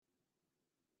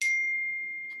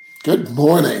Good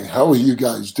morning. How are you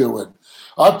guys doing?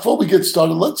 Before we get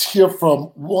started, let's hear from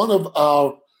one of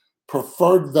our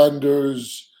preferred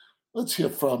vendors. Let's hear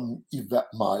from Yvette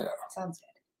Meyer. Sounds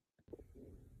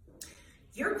good.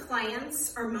 Your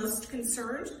clients are most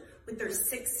concerned with their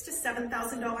 $6,000 to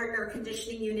 $7,000 air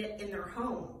conditioning unit in their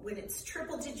home when it's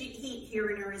triple-digit heat here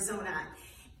in Arizona.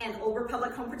 And Old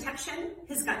Republic Home Protection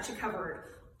has got you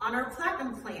covered. On our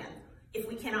Platinum plan, if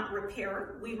we cannot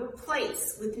repair, we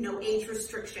replace with no age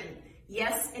restriction.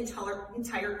 Yes,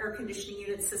 entire air conditioning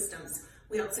unit systems.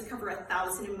 We also cover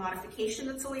 $1,000 in modification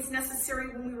that's always necessary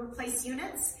when we replace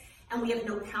units. And we have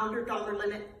no pound or dollar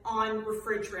limit on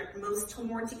refrigerant. Most home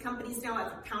warranty companies now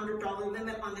have a pound or dollar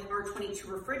limit on the R22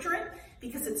 refrigerant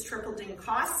because it's tripled in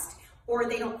cost, or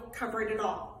they don't cover it at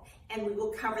all. And we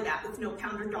will cover that with no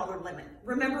pound or dollar limit.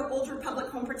 Remember Old Republic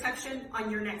Home Protection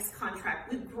on your next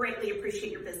contract. We greatly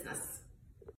appreciate your business.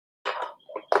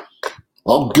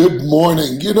 Well, good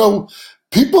morning. You know,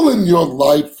 people in your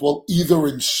life will either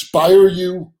inspire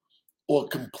you or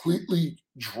completely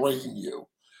drain you.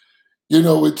 You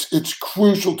know, it's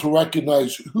crucial to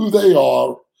recognize who they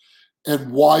are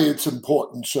and why it's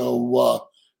important. So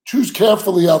choose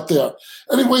carefully out there.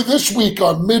 Anyway, this week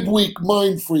on Midweek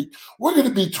Mind Freak, we're going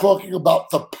to be talking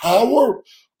about the power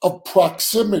of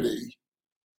proximity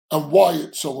and why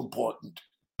it's so important.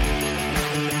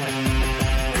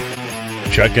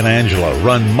 Chuck and Angela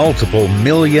run multiple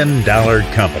million-dollar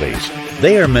companies.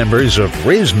 They are members of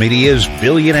Riz Media's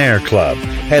Billionaire Club,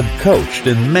 have coached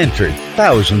and mentored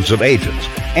thousands of agents,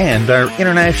 and are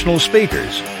international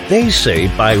speakers. They say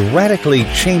by radically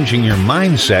changing your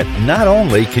mindset, not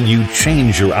only can you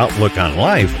change your outlook on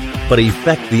life, but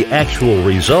affect the actual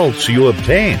results you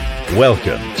obtain.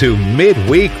 Welcome to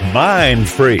Midweek Mind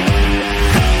Freak.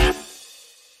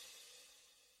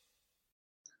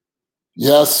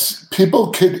 Yes,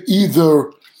 people can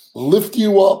either lift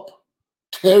you up,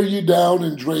 tear you down,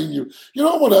 and drain you. You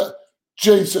know what,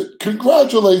 Jason,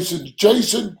 congratulations.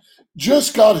 Jason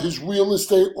just got his real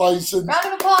estate license. Round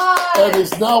of applause! And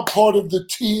is now part of the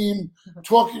team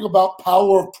talking about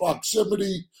power of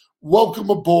proximity. Welcome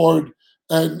aboard.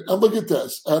 And look at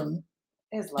this. And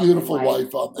beautiful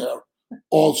wife on there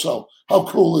also. How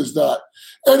cool is that?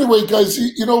 Anyway, guys,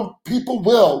 you know, people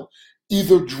will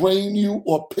either drain you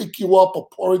or pick you up or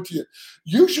pour into you.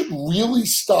 You should really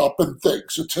stop and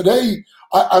think. So today,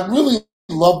 I really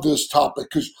love this topic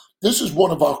because this is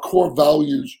one of our core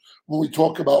values when we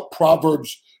talk about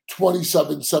Proverbs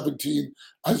 27:17,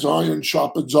 as iron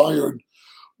sharpens iron,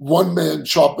 one man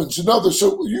sharpens another.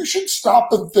 So you should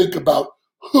stop and think about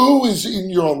who is in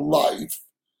your life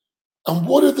and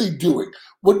what are they doing?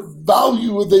 What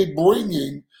value are they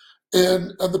bringing?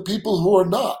 And the people who are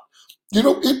not. You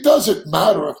know, it doesn't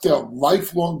matter if they're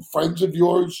lifelong friends of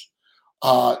yours,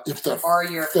 if they're or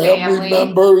your family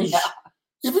members,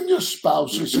 even your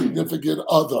spouse or significant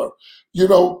other. You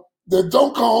know, they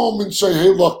don't go home and say, hey,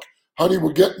 look, honey,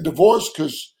 we're getting divorced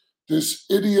because this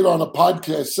idiot on a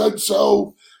podcast said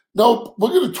so. Nope,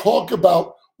 we're going to talk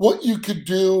about what you could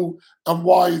do and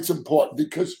why it's important,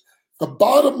 because the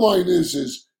bottom line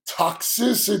is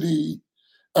toxicity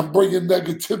and bringing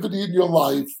negativity in your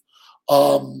life,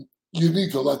 you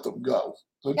need to let them go.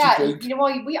 Don't you think? You know,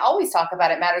 well, we always talk about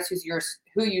it matters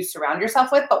who you surround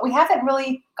yourself with, but we haven't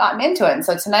really gotten into it. And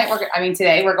so today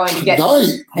we're going to get.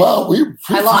 Wow,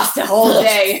 I lost a whole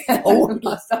day.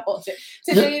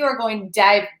 Today we're going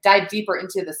to dive deeper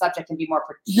into the subject and be more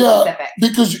specific. Yeah,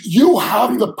 because you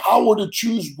have the power to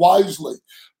choose wisely.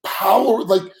 Power,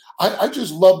 like I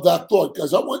just love that thought,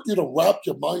 guys. I want you to wrap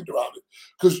your mind around it,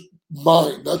 because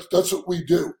that's what we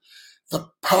do. The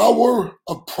power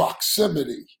of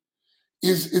proximity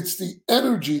it's the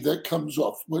energy that comes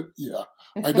off with,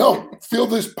 I know, feel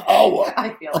this power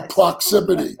of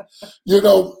proximity. You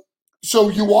know, so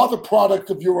you are the product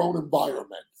of your own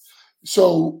environment.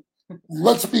 So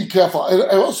let's be careful. And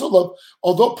I also love,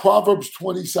 although Proverbs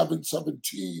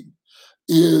 27:17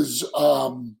 is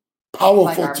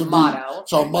powerful like to motto. me.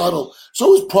 It's our motto.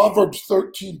 So is Proverbs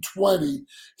 13:20.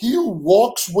 He who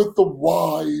walks with the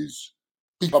wise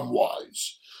become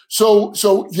wise. So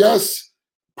yes,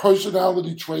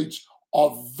 personality traits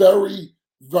are very,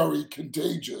 very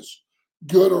contagious,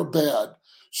 good or bad.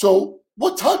 So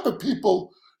what type of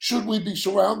people should we be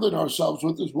surrounding ourselves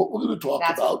with is what we're going to talk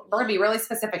about. We're going to be really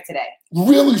specific today.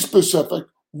 Really specific,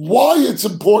 why it's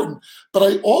important. But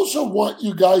I also want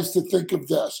you guys to think of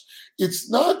this.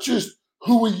 It's not just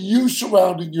who are you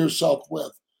surrounding yourself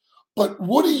with, but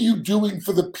what are you doing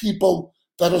for the people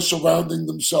that are surrounding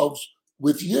themselves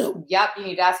with you? Yep, you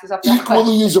need to ask yourself that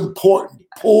equally as important.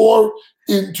 Pour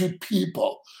into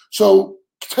people. So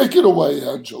take it away,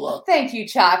 Angela. Thank you,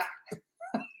 Chuck.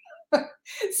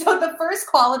 So the first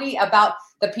quality about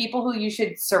the people who you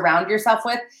should surround yourself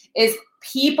with is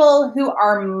people who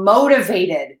are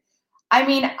motivated. I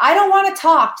mean, I don't want to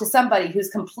talk to somebody who's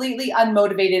completely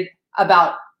unmotivated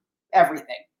about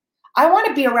everything. I want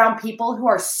to be around people who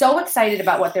are so excited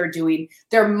about what they're doing.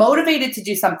 They're motivated to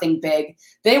do something big.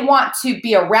 They want to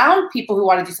be around people who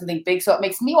want to do something big, so it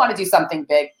makes me want to do something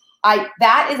big.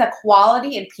 That is a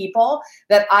quality in people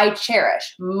that I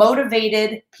cherish.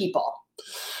 Motivated people.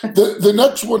 The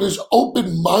next one is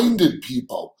open-minded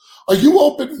people. Are you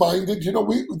open-minded? You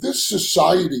know, this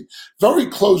society, very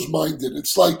closed-minded.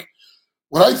 It's like,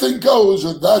 what I think goes,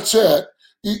 and that's it.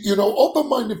 You know,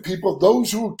 open-minded people,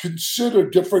 those who consider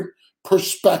different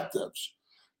perspectives,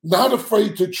 not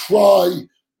afraid to try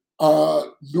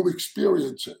new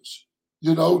experiences,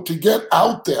 you know, to get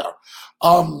out there.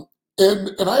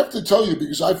 And I have to tell you,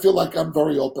 because I feel like I'm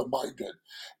very open-minded,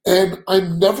 and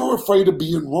I'm never afraid of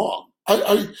being wrong.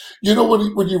 You know,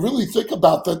 when you really think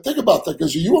about that,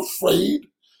 because are you afraid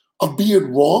of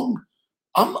being wrong?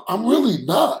 I'm really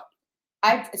not.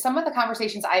 Some of the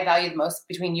conversations I value the most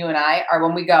between you and I are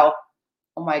when we go,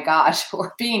 oh my gosh,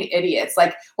 we're being idiots.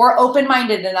 Like, we're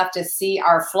open-minded enough to see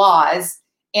our flaws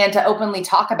and to openly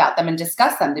talk about them and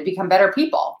discuss them to become better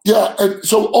people. Yeah, and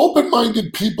so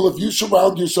open-minded people, if you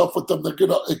surround yourself with them, they're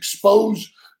going to expose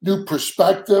new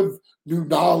perspective, new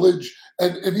knowledge,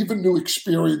 and even new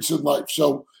experience in life.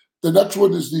 So the next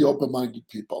one is the open-minded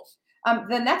people.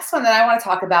 The next one that I want to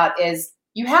talk about is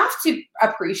you have to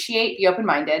appreciate, be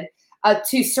open-minded,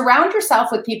 to surround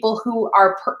yourself with people who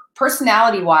are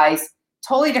personality-wise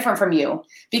totally different from you,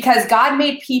 because God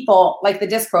made people like the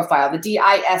DISC profile, the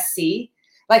DISC.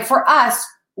 Like, for us,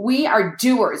 we are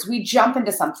doers. We jump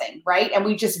into something, right? And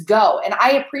we just go. And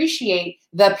I appreciate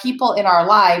the people in our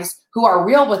lives who are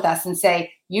real with us and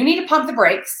say, you need to pump the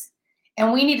brakes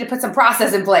and we need to put some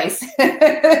process in place,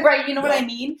 right? You know what I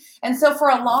mean? And so for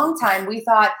a long time, we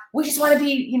thought we just want to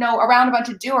be, you know, around a bunch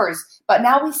of doers. But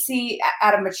now we see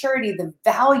at a maturity the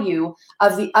value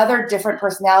of the other different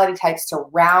personality types to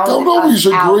round Don't always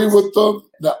agree with them.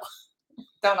 No.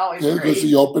 Don't always agree. Because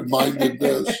the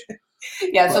open-mindedness.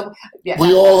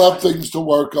 We all have things to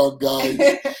work on, guys.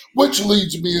 Which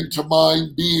leads me into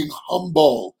mine, being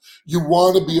humble. You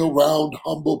want to be around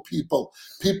humble people,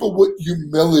 people with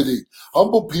humility.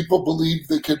 Humble people believe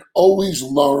they can always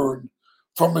learn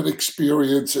from an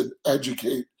experience and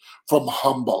educate from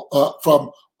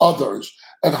others.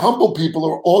 And humble people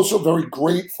are also very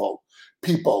grateful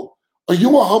people. Are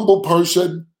you a humble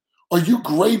person? Are you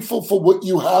grateful for what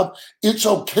you have? It's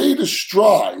okay to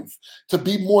strive to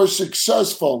be more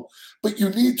successful, but you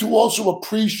need to also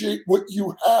appreciate what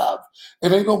you have.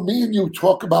 And I know me and you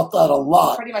talk about that a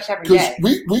lot. Pretty much every day.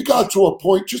 Because we got to a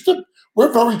point,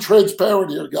 we're very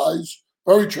transparent here, guys.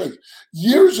 Very transparent.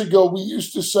 Years ago, we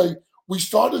used to say we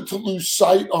started to lose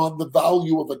sight on the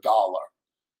value of $1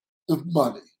 of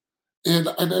money. And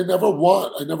I never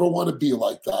want to be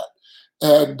like that.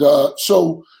 And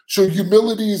so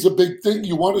humility is a big thing.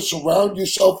 You want to surround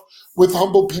yourself with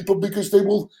humble people because they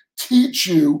will teach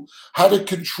you how to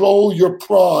control your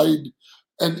pride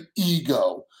and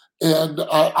ego. And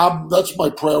that's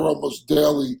my prayer almost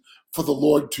daily, for the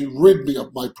Lord to rid me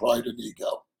of my pride and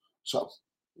ego. So,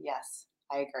 yes,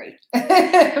 I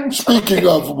agree. Speaking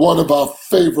of one of our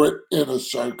favorite inner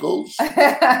circles.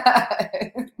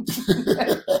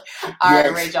 All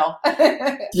right, Rachel.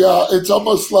 Yeah, it's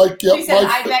almost like... She said,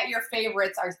 I bet your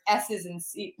favorites are S's and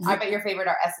C's. I bet your favorite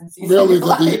are S and C's. Really,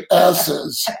 the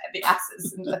S's. The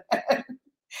S's.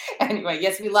 Anyway,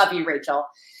 yes, we love you, Rachel.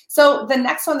 So the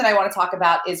next one that I want to talk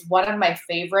about is one of my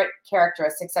favorite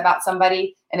characteristics about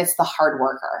somebody, and it's the hard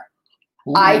worker.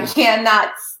 Ooh. I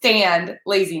cannot stand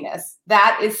laziness.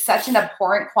 That is such an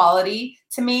abhorrent quality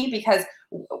to me, because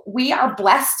we are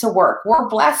blessed to work. We're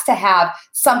blessed to have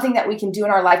something that we can do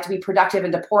in our life to be productive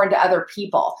and to pour into other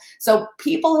people. So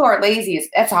people who are lazy,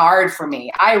 that's hard for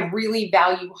me. I really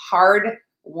value hard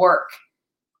work.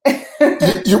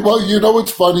 Well, you know,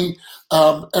 it's funny,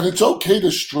 and it's okay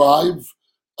to strive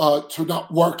to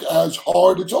not work as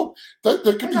hard. There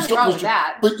can be something wrong with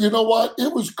that. But you know what?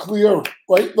 It was clear,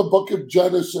 right in the book of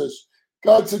Genesis.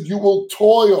 God said, you will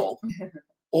toil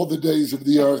all the days of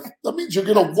the earth. That means you're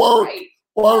going to work. Right.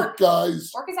 Work, guys.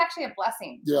 Work is actually a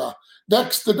blessing. Yeah.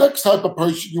 The next type of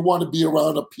person you want to be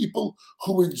around are people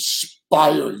who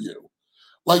inspire you.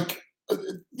 Like,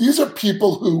 these are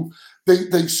people who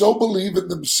they so believe in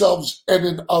themselves and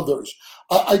in others.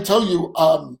 I tell you,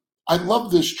 I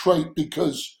love this trait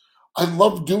because I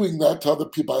love doing that to other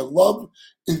people. I love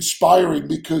inspiring,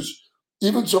 because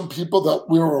even some people that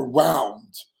we're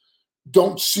around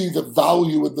don't see the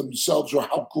value in themselves or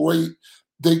how great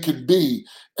they can be.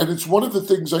 And it's one of the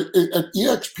things at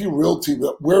eXp Realty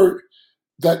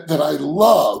that I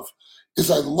love is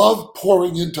I love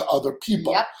pouring into other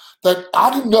people. Yep. That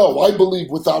I believe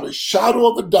without a shadow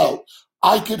of a doubt,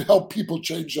 I can help people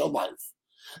change their life.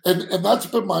 And that's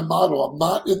been my motto. I'm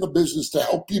not in the business to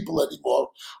help people anymore.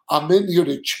 I'm in here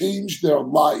to change their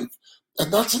life.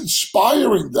 And that's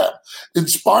inspiring them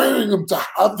to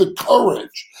have the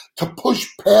courage to push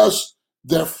past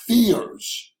their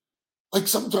fears. Like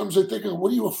sometimes I think,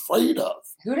 what are you afraid of?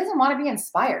 Who doesn't want to be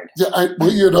inspired? Yeah,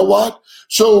 well, you know what?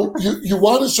 So you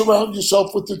want to surround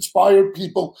yourself with inspired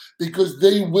people because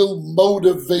they will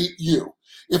motivate you.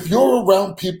 If you're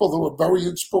around people who are very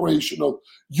inspirational,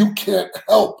 you can't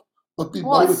help but be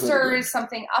motivated. It stirs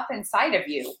something up inside of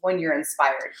you when you're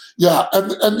inspired. Yeah,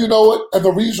 and you know what? And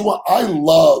the reason why I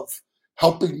love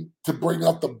helping to bring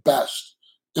out the best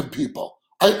in people.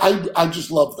 I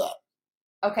just love that.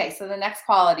 Okay, so the next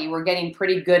quality we're getting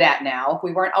pretty good at now.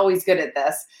 We weren't always good at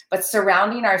this, but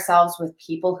surrounding ourselves with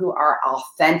people who are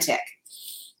authentic.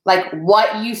 Like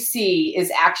what you see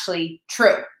is actually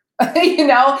true.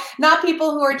 Not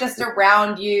people who are just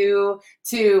around you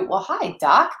to, well, hi,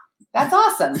 Doc. That's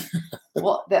awesome.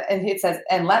 Well, and it says,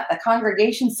 and let the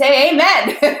congregation say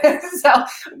amen. So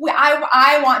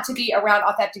I want to be around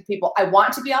authentic people. I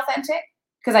want to be authentic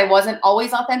because I wasn't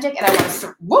always authentic, and I want to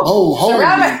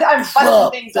surround myself. I'm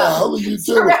busting things up. The hell are you doing?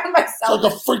 Surround myself. It's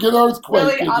like a freaking earthquake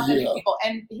really in authentic here. people.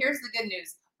 And here's the good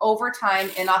news. Over time,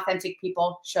 inauthentic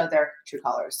people show their true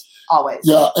colors. Always.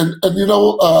 Yeah, and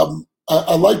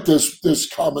I like this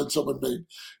comment someone made.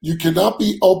 You cannot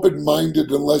be open-minded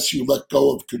unless you let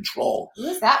go of control.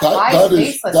 Who's that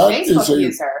faceless Facebook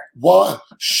user? Why?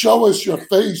 Show us your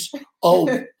face. Oh,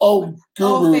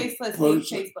 guru. Faceless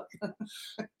Facebook.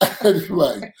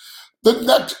 Anyway, the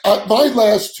next, my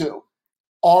last two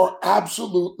are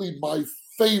absolutely my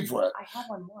favorite. I have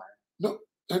one more.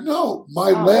 No, my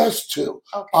last two.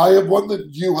 Okay. I have one that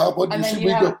you have one. You see,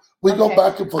 we go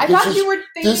back and forth.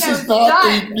 This is not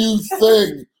a new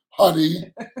thing,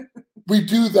 honey. We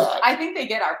do that. I think they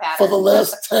get our pattern. For the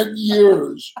last 10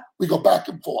 years, we go back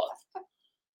and forth.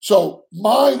 So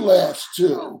my last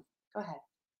two. Go ahead.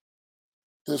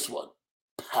 This one,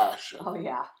 passion. Oh,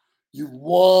 yeah. You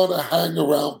want to hang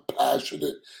around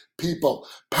passionate people.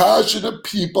 Passionate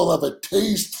people have a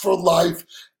taste for life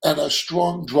and a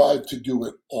strong drive to do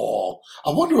it all.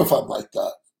 I wonder if I'm like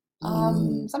that.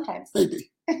 Sometimes.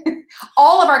 Maybe.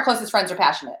 All of our closest friends are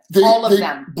passionate. All of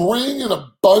them. They bring an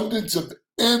abundance of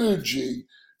energy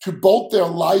to both their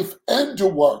life and to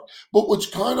work. But what's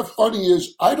kind of funny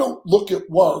is I don't look at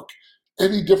work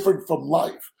any different from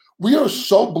life. We are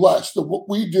so blessed at what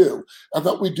we do and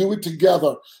that we do it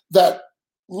together that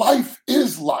life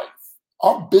is life.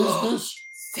 Our business.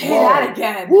 Say that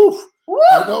again. Woof.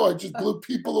 I know, I just blew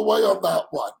people away on that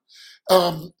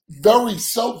one. Very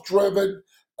self-driven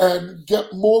and get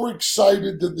more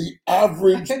excited than the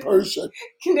average person.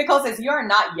 Nicole says, you are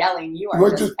not yelling,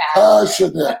 You're just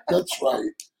passionate. That's right.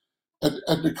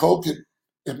 And Nicole can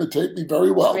imitate me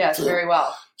very well. Yes, too. Very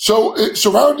well. So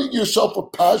surrounding yourself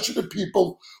with passionate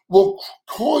people will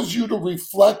cause you to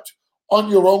reflect on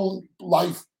your own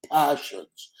life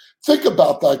passions. Think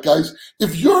about that, guys.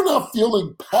 If you're not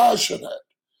feeling passionate,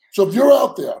 so if you're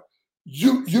out there,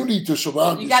 you need to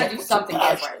surround yourself with do something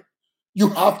different. You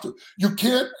have to. You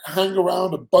can't hang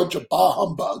around a bunch of bah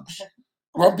humbugs,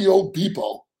 grumpy old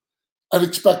people, and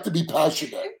expect to be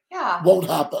passionate. Yeah. Won't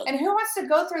happen. And who wants to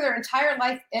go through their entire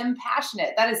life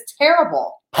impassionate? That is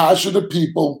terrible. Passionate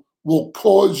people will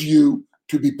cause you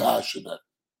to be passionate.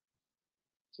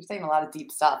 You're saying a lot of deep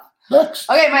stuff. Next.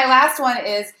 Okay, my last one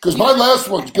is... Because my last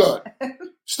one's good.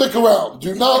 Stick around.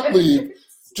 Do not leave.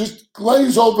 Just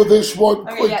glaze over this one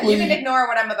quickly. Yeah, you can ignore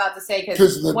what I'm about to say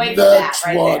because the wait next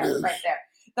for that one is right there.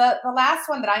 The last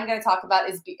one that I'm going to talk about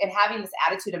is having this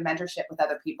attitude of mentorship with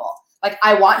other people. Like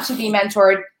I want to be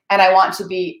mentored and I want to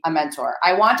be a mentor.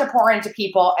 I want to pour into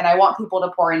people and I want people to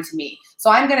pour into me. So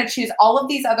I'm going to choose all of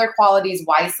these other qualities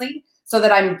wisely so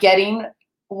that I'm getting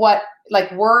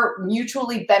we're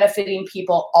mutually benefiting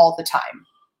people all the time.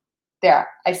 There,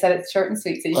 I said it short and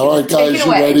sweet. So you all right, guys,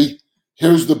 you ready?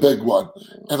 Here's the big one.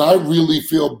 And I really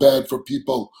feel bad for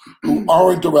people who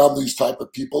aren't around these type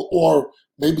of people, or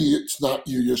maybe it's not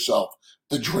you yourself,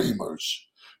 the dreamers.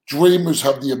 Dreamers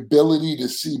have the ability to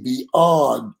see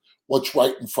beyond what's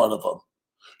right in front of them.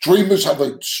 Dreamers have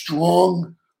a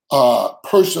strong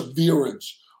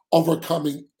perseverance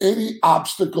overcoming any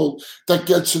obstacle that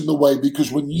gets in the way,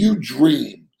 because when you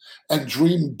dream and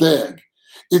dream big,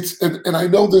 and I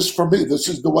know this for me, this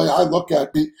is the way I look at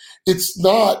it, it's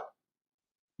not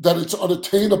that it's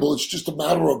unattainable. It's just a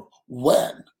matter of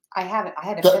when. I haven't. I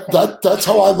had epiphany. That's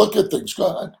how I look at things. Go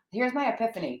ahead. Here's my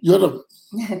epiphany.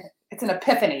 It's an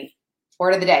epiphany.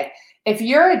 Word of the day. If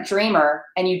you're a dreamer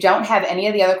and you don't have any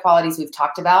of the other qualities we've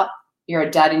talked about, you're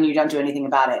a dud and you don't do anything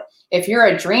about it. If you're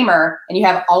a dreamer and you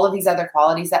have all of these other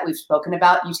qualities that we've spoken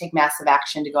about, you take massive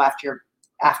action to go after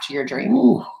your dream.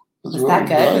 Ooh, is that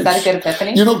good? Nice. Is that a good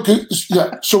epiphany?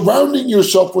 Yeah. Surrounding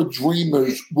yourself with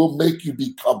dreamers will make you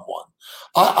become one.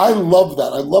 I love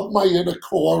that. I love my inner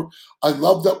core. I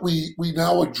love that we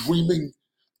now are dreaming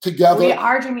together. We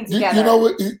are dreaming together.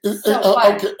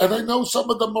 Okay. And I know some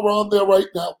of them are on there right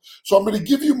now. So I'm going to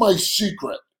give you my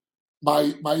secret,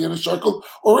 my inner circle,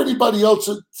 or anybody else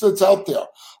that's out there.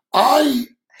 I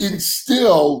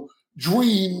instill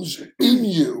dreams in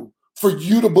you for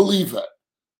you to believe it.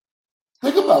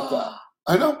 Think about that.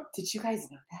 I know. Did you guys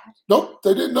know that? Nope,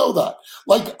 they didn't know that.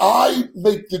 Like, I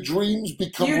make the dreams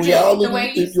become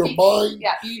reality in your mind.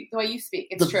 Yeah, the way you speak.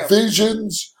 It's true. The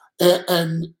visions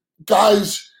and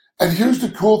guys, and here's the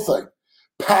cool thing.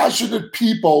 Passionate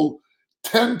people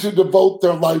tend to devote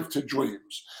their life to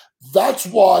dreams. That's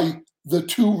why the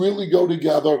two really go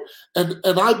together. And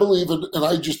I believe, and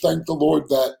I just thank the Lord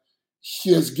that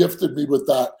He has gifted me with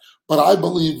that. But I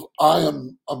believe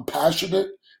I'm passionate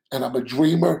and I'm a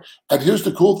dreamer. And here's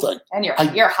the cool thing. And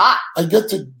you're hot. I get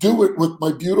to do it with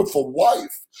my beautiful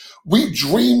wife. We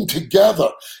dream together.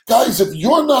 Guys, if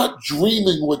you're not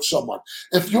dreaming with someone,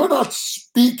 if you're not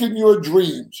speaking your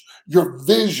dreams, your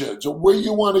visions, and where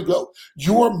you want to go,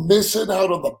 you're missing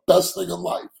out on the best thing in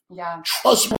life. Yeah.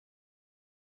 Trust me.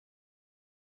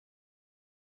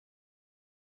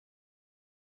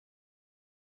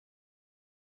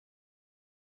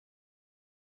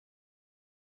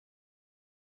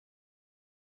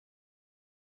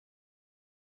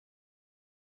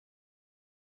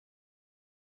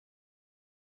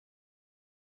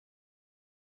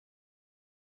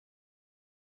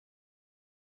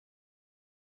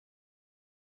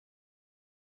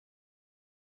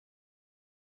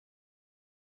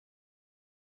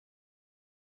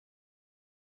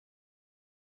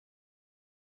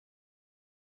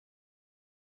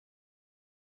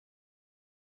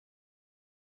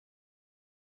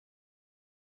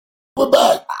 We're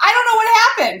back. I don't know what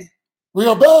happened. We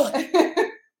are back.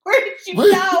 Where did you go?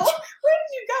 Where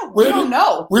did you go? We don't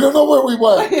know. We don't know where we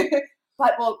went.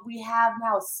 But we have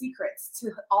now secrets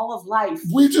to all of life.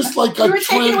 We just got taken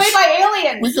away by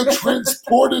aliens. We got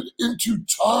transported into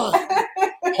time.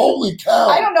 Holy cow!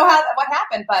 I don't know what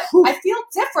happened, but I feel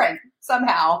different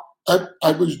somehow.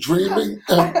 I was dreaming,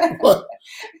 and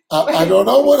I don't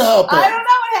know what happened. I don't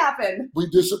know what happened.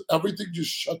 Everything just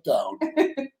shut down.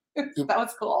 That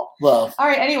was cool. Well, all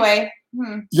right. Anyway.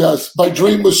 Yes, my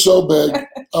dream was so big.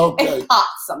 Okay. It popped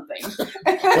something.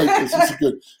 Wait, this is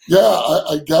good. Yeah,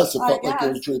 I guess it felt like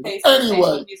it was dreaming.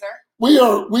 Anyway, we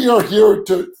are here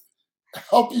to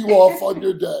help you off on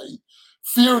your day.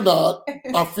 Fear not,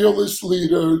 our fearless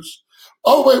leaders.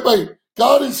 Oh, wait.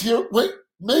 God is here. Wait,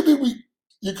 maybe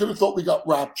you could have thought we got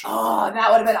raptured. Oh,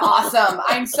 that would have been awesome.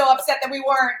 I'm so upset that we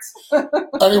weren't.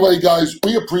 Anyway, guys,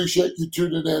 we appreciate you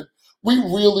tuning in. We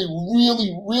really,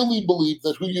 really, really believe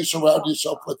that who you surround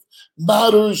yourself with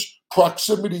matters.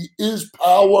 Proximity is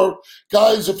power.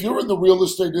 Guys, if you're in the real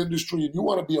estate industry and you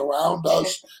want to be around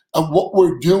us and what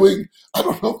we're doing, I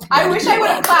don't know. I wish I would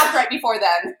have clapped right before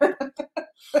then.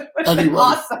 Anyway.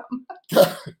 Awesome.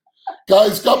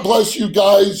 Guys, God bless you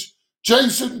guys.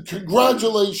 Jason,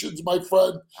 congratulations, my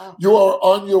friend. Oh. You are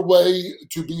on your way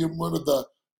to being one of the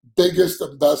biggest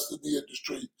and best in the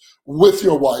industry with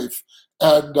your wife.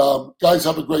 And guys,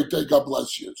 have a great day. God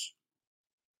bless you.